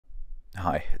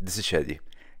Hi, this is Shadi.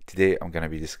 Today I'm going to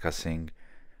be discussing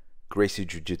Gracie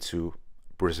Jiu-Jitsu,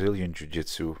 Brazilian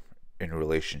Jiu-Jitsu in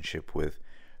relationship with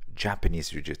Japanese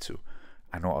Jiu-Jitsu.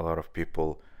 I know a lot of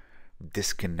people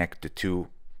disconnect the two,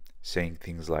 saying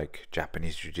things like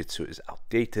Japanese Jiu-Jitsu is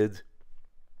outdated.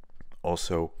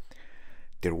 Also,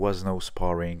 there was no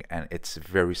sparring and it's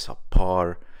very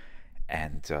subpar,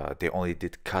 and they only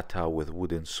did kata with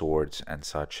wooden swords and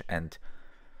such. And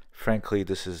frankly,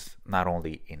 this is not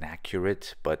only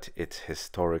inaccurate, but it's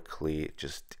historically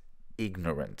just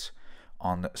ignorant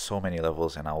on so many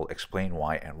levels, and I will explain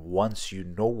why. And once you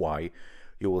know why,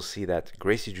 you will see that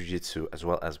Gracie Jiu Jitsu, as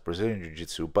well as Brazilian Jiu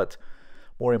Jitsu, but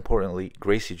more importantly,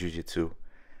 Gracie Jiu Jitsu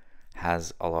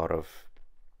has a lot of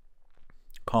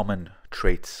common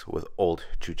traits with old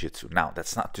Jiu Jitsu. Now,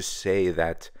 that's not to say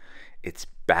that it's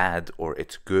bad or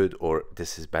it's good or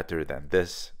this is better than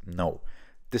this. No,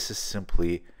 this is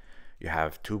simply you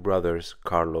have two brothers,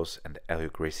 Carlos and Elio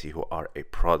Gracie, who are a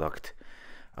product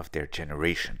of their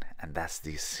generation, and that's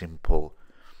the simple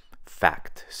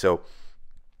fact. So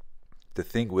the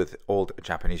thing with old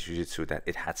Japanese Jiu-Jitsu, that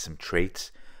it had some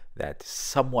traits that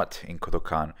somewhat in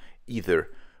Kodokan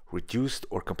either reduced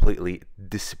or completely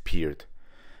disappeared.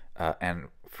 And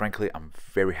frankly, I'm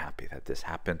very happy that this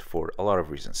happened for a lot of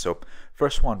reasons. So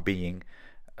first one being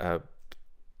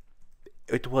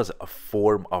it was a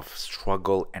form of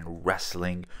struggle and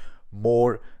wrestling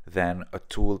more than a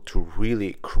tool to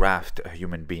really craft a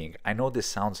human being. I know this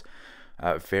sounds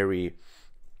very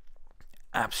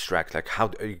abstract, like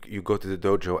how you go to the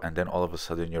dojo and then all of a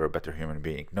sudden you're a better human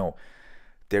being. No,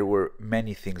 there were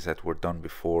many things that were done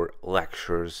before: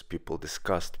 lectures, people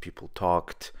discussed, people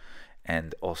talked,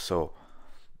 and also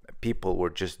people were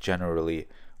just generally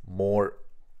more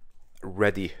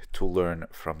ready to learn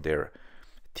from their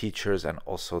teachers, and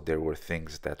also there were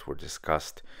things that were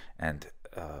discussed. And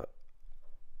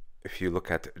if you look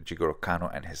at Jigoro Kano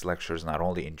and his lectures, not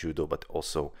only in judo but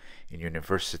also in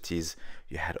universities,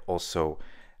 you had also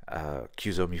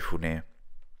Kyuzo Mifune.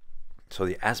 So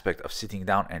the aspect of sitting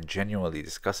down and genuinely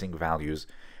discussing values,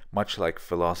 much like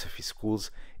philosophy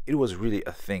schools, it was really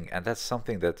a thing, and that's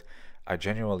something that I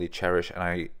genuinely cherish, and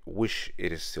I wish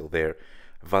it is still there.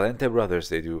 Valente brothers,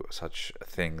 they do such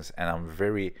things, and I'm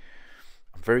very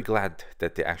glad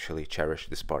that they actually cherish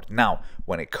this part. Now,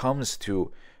 when it comes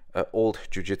to old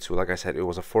jiu-jitsu, like I said, it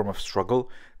was a form of struggle.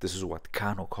 This is what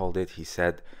Kano called it. He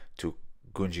said to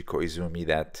Gunji Koizumi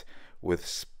that with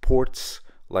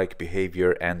sports-like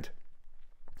behavior, and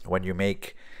when you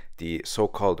make the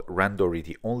so-called randori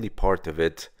the only part of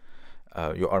it,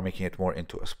 you are making it more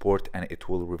into a sport, and it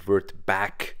will revert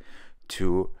back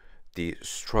to the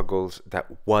struggles that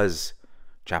was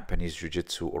Japanese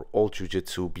Jiu-Jitsu or old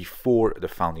Jiu-Jitsu before the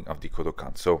founding of the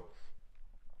Kodokan. So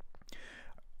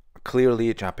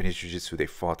clearly Japanese Jiu-Jitsu, they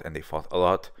fought, and they fought a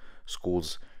lot.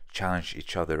 Schools challenged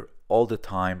each other all the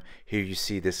time. Here you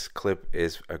see this clip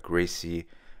is a Gracie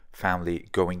family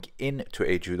going into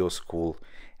a judo school,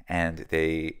 and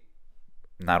they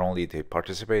not only they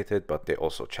participated, but they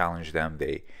also challenged them.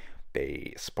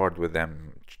 They sparred with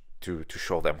them to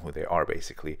show them who they are,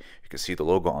 basically. You can see the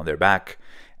logo on their back,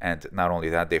 and not only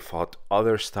that, they fought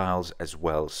other styles as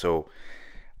well. So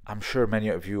I'm sure many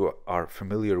of you are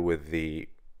familiar with the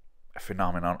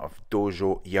phenomenon of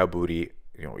dojo yaburi,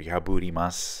 yaburi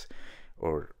mas,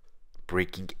 or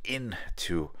breaking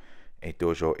into a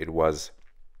dojo. It was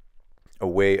a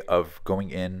way of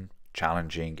going in,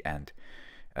 challenging, and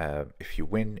if you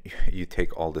win, you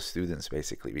take all the students,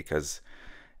 basically, because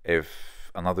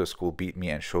if another school beat me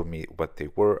and showed me what they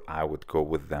were, I would go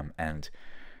with them. And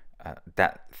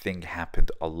that thing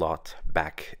happened a lot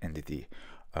back in the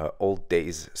old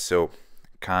days. So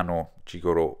Kano,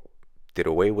 Jigoro did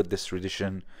away with this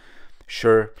tradition.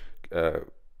 Sure,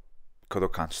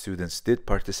 Kodokan students did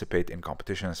participate in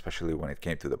competition, especially when it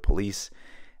came to the police,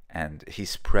 and he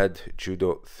spread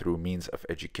judo through means of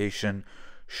education,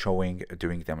 showing,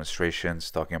 doing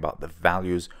demonstrations, talking about the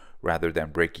values rather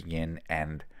than breaking in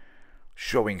and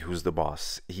showing who's the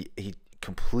boss. He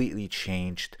completely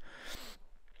changed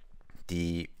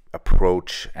the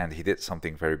approach, and he did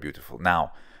something very beautiful.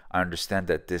 Now, I understand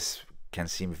that this can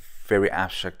seem very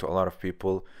abstract to a lot of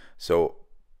people, so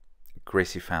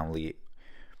Gracie family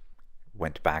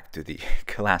went back to the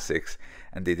classics,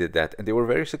 and they did that, and they were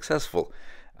very successful.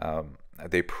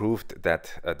 They proved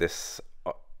that this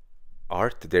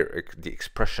art, the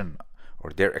expression,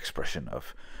 or their expression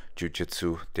of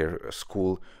jiu-jitsu, their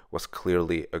school was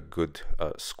clearly a good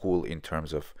school in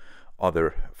terms of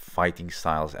other fighting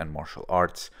styles and martial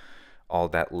arts. All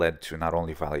that led to not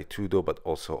only Vale Tudo, but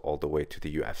also all the way to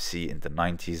the UFC in the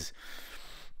 90s.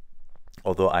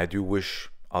 Although I do wish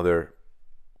other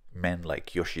men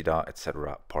like Yoshida,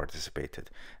 etc., participated.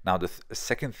 Now, the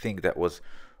second thing that was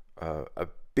a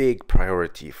big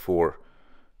priority for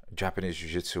Japanese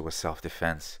Jiu-Jitsu was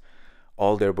self-defense.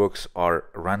 All their books are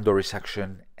randori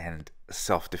section and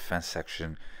self-defense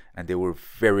section, and they were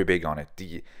very big on it.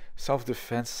 The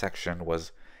self-defense section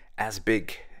was as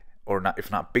big, or not, if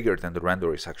not bigger, than the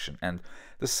randori section, and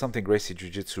this is something Gracie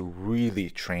Jiu-Jitsu really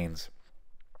trains.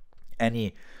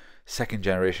 Any second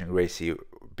generation Gracie,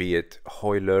 be it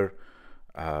Hoyler,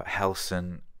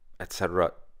 Helson,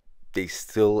 etc., they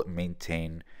still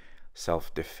maintain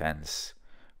self-defense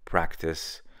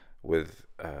practice with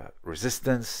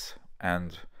resistance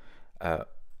and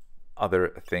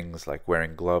other things like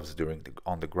wearing gloves during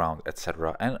on the ground,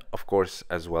 etc., and of course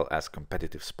as well as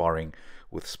competitive sparring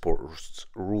with sport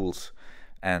rules.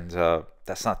 And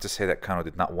that's not to say that Kano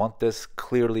did not want this.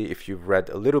 Clearly, if you've read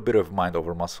a little bit of Mind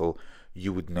Over Muscle,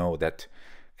 you would know that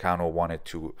Kano wanted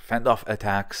to fend off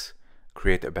attacks,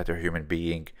 create a better human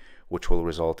being, which will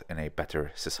result in a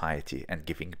better society and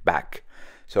giving back.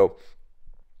 So,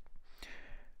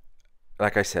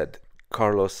 like I said,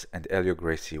 Carlos and Helio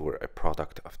Gracie were a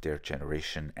product of their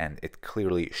generation, and it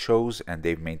clearly shows, and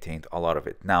they've maintained a lot of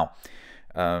it. Now,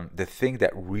 the thing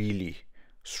that really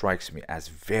strikes me as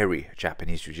very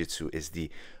Japanese Jiu-Jitsu is the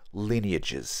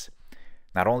lineages.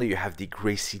 Not only you have the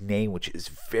Gracie name, which is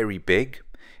very big,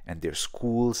 and their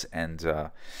schools, and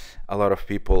a lot of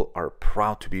people are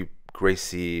proud to be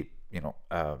Gracie,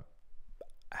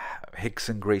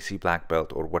 Hickson Gracie black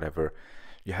belt or whatever.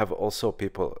 You have also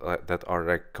people that are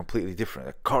like completely different,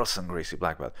 like Carlson Gracie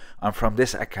black belt. I'm from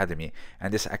this academy,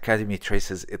 and this academy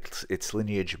traces its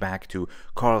lineage back to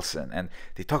Carlson, and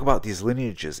they talk about these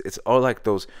lineages. It's all like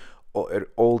those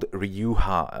old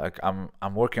Ryuha. Like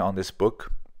I'm working on this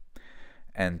book,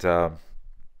 and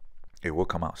it will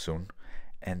come out soon.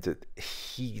 And the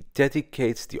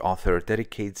author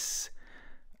dedicates.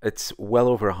 It's well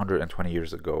over 120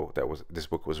 years ago that this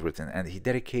book was written, and he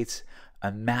dedicates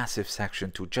a massive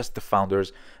section to just the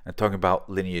founders and talking about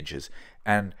lineages.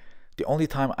 And the only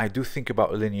time I do think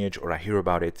about a lineage or I hear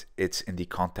about it, it's in the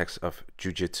context of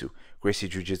Jiu-Jitsu, Gracie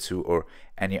Jiu-Jitsu, or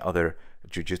any other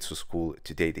Jiu-Jitsu school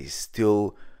today. They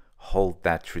still hold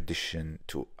that tradition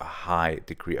to a high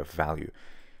degree of value.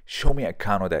 Show me a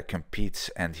Kano that competes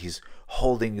and he's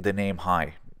holding the name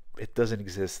high. It doesn't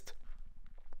exist.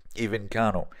 Even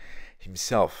Kano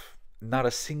himself, not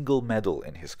a single medal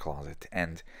in his closet,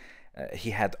 and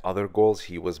he had other goals.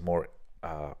 He was more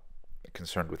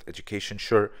concerned with education.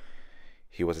 Sure,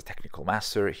 he was a technical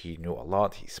master, he knew a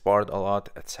lot, he sparred a lot,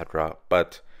 etc.,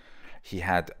 but he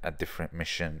had a different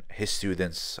mission. His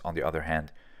students, on the other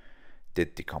hand,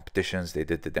 did the competitions, they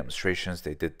did the demonstrations,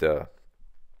 they did the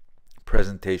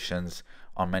presentations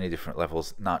on many different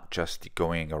levels, not just the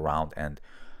going around and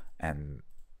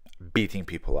beating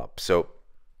people up. So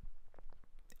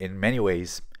in many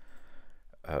ways,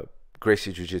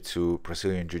 Gracie Jiu-Jitsu,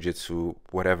 Brazilian Jiu-Jitsu,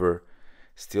 whatever,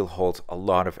 still holds a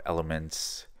lot of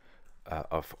elements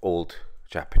of old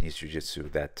Japanese Jiu-Jitsu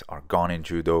that are gone in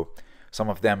Judo. Some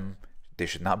of them, they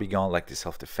should not be gone, like the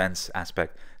self-defense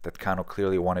aspect that Kano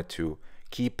clearly wanted to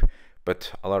keep,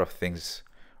 but a lot of things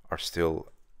are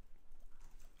still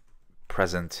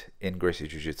present in Gracie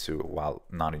Jiu-Jitsu while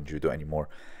not in Judo anymore.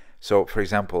 So, for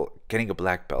example, getting a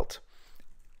black belt.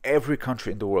 Every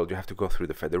country in the world, you have to go through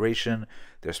the federation.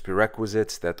 There's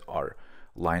prerequisites that are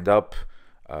lined up.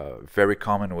 Very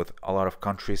common with a lot of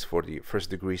countries for the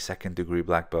first degree, second degree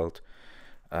black belt.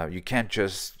 You can't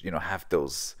just, have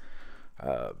those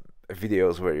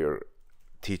videos where your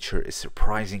teacher is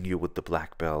surprising you with the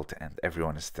black belt and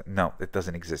everyone is... No, it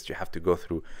doesn't exist. You have to go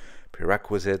through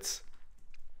prerequisites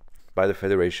by the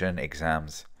federation,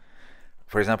 exams.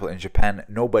 For example, in Japan,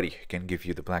 nobody can give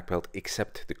you the black belt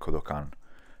except the Kodokan.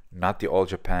 Not the All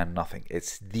Japan, nothing.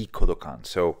 It's the Kodokan.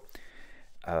 So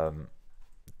the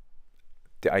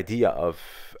idea of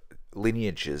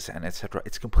lineages and etc.,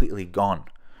 it's completely gone.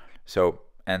 So,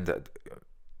 and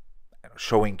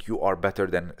showing you are better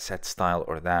than set style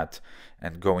or that,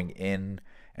 and going in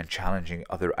and challenging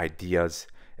other ideas,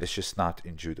 it's just not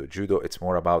in Judo. Judo, it's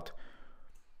more about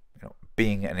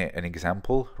being an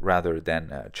example rather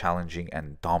than challenging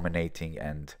and dominating,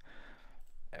 and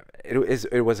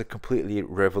it was a completely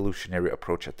revolutionary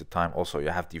approach at the time. Also, you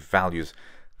have the values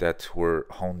that were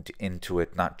honed into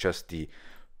it, not just the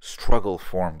struggle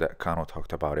form that Kano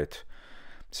talked about it.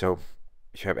 So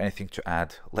if you have anything to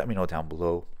add, let me know down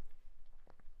below.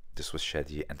 This was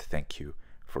Shadi, and thank you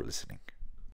for listening.